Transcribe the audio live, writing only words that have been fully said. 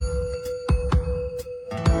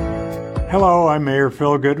Hello, I'm Mayor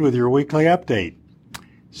Phil Goode with your weekly update.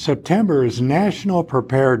 September is National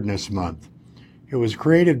Preparedness Month. It was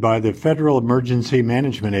created by the Federal Emergency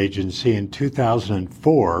Management Agency in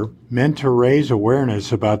 2004, meant to raise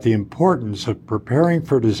awareness about the importance of preparing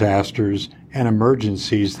for disasters and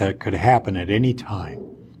emergencies that could happen at any time.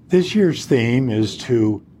 This year's theme is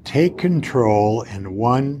to take control in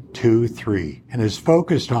 1, 2, 3, and is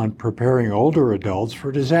focused on preparing older adults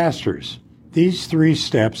for disasters. These 3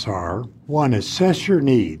 steps are: 1. Assess your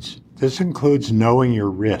needs. This includes knowing your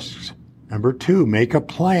risks. Number 2, make a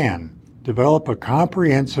plan. Develop a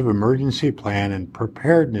comprehensive emergency plan and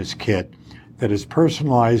preparedness kit that is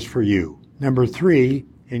personalized for you. Number 3,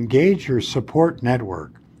 engage your support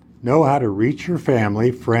network. Know how to reach your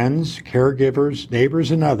family, friends, caregivers,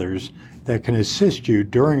 neighbors, and others that can assist you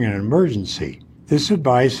during an emergency. This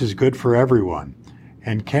advice is good for everyone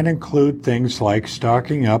and can include things like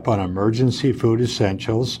stocking up on emergency food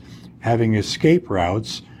essentials, having escape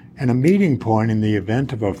routes, and a meeting point in the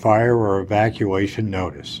event of a fire or evacuation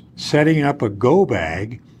notice. Setting up a go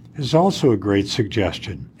bag is also a great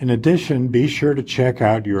suggestion. In addition, be sure to check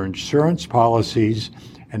out your insurance policies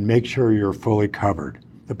and make sure you're fully covered.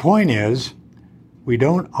 The point is, we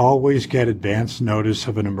don't always get advance notice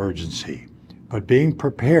of an emergency, but being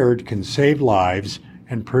prepared can save lives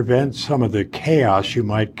and prevent some of the chaos you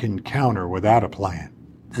might encounter without a plan.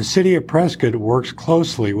 The City of Prescott works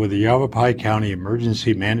closely with the Yavapai County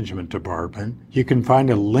Emergency Management Department. You can find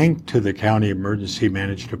a link to the County Emergency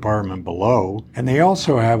Management Department below, and they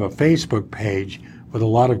also have a Facebook page with a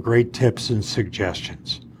lot of great tips and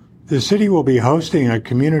suggestions. The city will be hosting a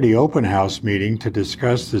community open house meeting to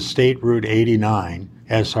discuss the State Route 89,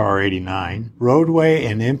 SR 89, roadway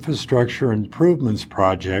and infrastructure improvements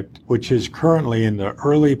project, which is currently in the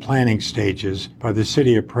early planning stages by the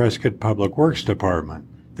City of Prescott Public Works Department.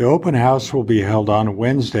 The open house will be held on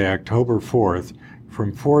Wednesday, October 4th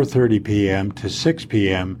from 4:30 p.m. to 6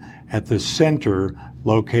 p.m. at the center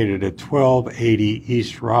located at 1280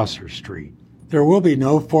 East Rosser Street. There will be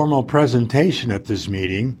no formal presentation at this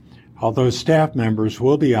meeting, although staff members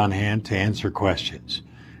will be on hand to answer questions.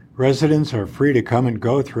 Residents are free to come and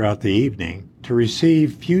go throughout the evening. To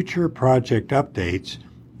receive future project updates,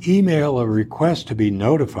 email a request to be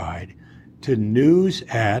notified to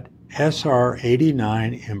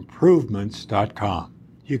news@sr89improvements.com.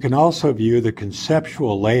 You can also view the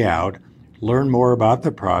conceptual layout, learn more about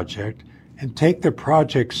the project, and take the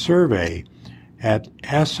project survey at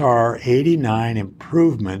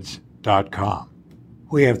sr89improvements.com.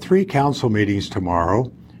 We have 3 council meetings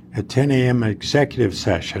tomorrow: a 10 a.m. executive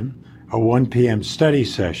session, a 1 p.m. study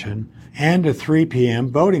session, and a 3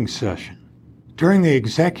 p.m. voting session. During the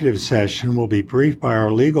executive session, we'll be briefed by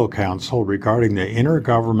our legal counsel regarding the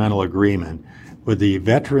intergovernmental agreement with the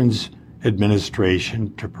Veterans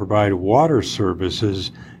Administration to provide water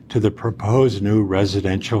services to the proposed new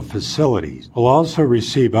residential facilities. We'll also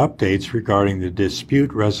receive updates regarding the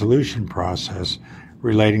dispute resolution process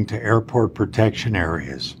relating to airport protection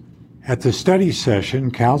areas. At the study session,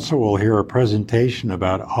 Council will hear a presentation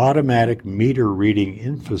about automatic meter reading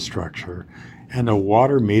infrastructure and a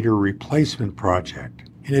water meter replacement project.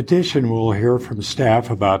 In addition, we'll hear from staff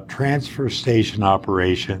about transfer station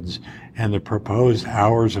operations and the proposed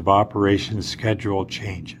hours of operation schedule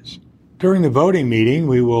changes. During the voting meeting,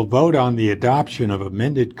 we will vote on the adoption of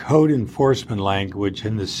amended code enforcement language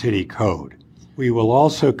in the City Code. We will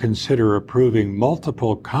also consider approving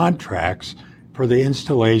multiple contracts for the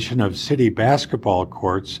installation of city basketball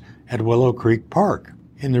courts at Willow Creek Park.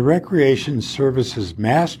 In the Recreation Services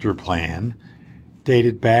Master Plan,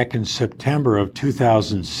 dated back in September of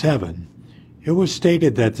 2007, it was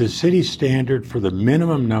stated that the city standard for the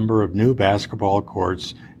minimum number of new basketball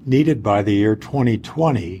courts needed by the year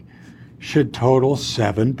 2020 should total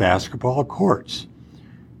 7 basketball courts.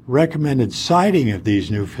 Recommended siting of these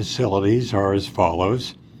new facilities are as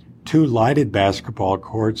follows: 2 lighted basketball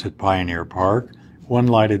courts at Pioneer Park, 1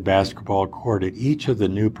 lighted basketball court at each of the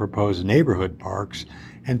new proposed neighborhood parks,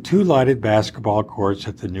 and 2 lighted basketball courts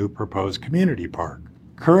at the new proposed community park.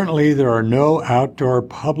 Currently, there are no outdoor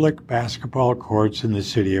public basketball courts in the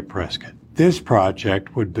City of Prescott. This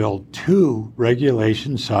project would build 2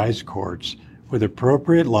 regulation-sized courts with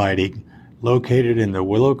appropriate lighting located in the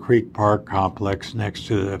Willow Creek Park complex next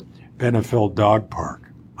to the Benefield Dog Park.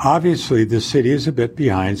 Obviously, the city is a bit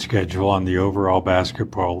behind schedule on the overall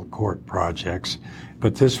basketball court projects,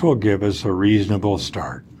 but this will give us a reasonable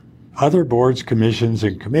start. Other boards, commissions,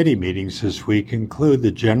 and committee meetings this week include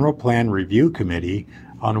the General Plan Review Committee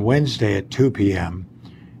on Wednesday at 2 p.m.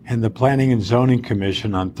 and the Planning and Zoning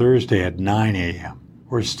Commission on Thursday at 9 a.m.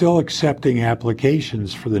 We're still accepting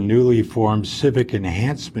applications for the newly formed Civic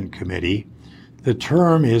Enhancement Committee. The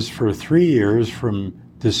term is for 3 years from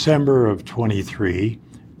December of 23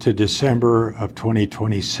 to December of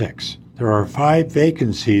 2026. There are 5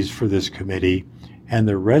 vacancies for this committee, and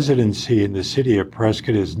the residency in the city of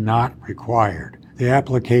Prescott is not required. The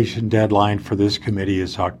application deadline for this committee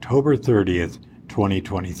is October 30th,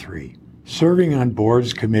 2023. Serving on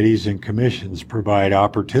boards, committees, and commissions provide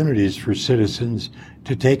opportunities for citizens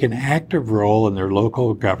to take an active role in their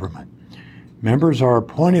local government. Members are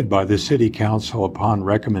appointed by the City Council upon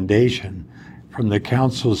recommendation from the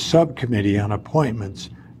Council's Subcommittee on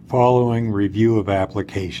Appointments following review of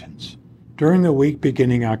applications. During the week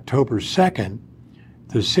beginning October 2nd,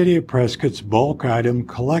 the City of Prescott's bulk item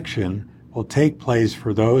collection will take place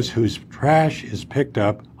for those whose trash is picked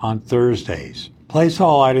up on Thursdays. Place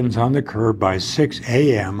all items on the curb by 6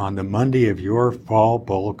 a.m. on the Monday of your fall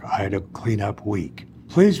bulk item cleanup week.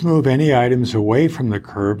 Please move any items away from the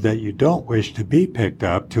curb that you don't wish to be picked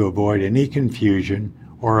up to avoid any confusion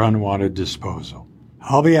or unwanted disposal.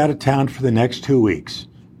 I'll be out of town for the next 2 weeks,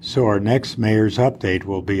 so our next mayor's update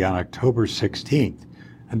will be on October 16th.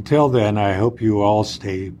 Until then, I hope you all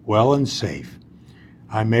stay well and safe.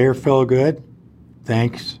 I'm Mayor Phil Goode.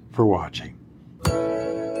 Thanks for watching.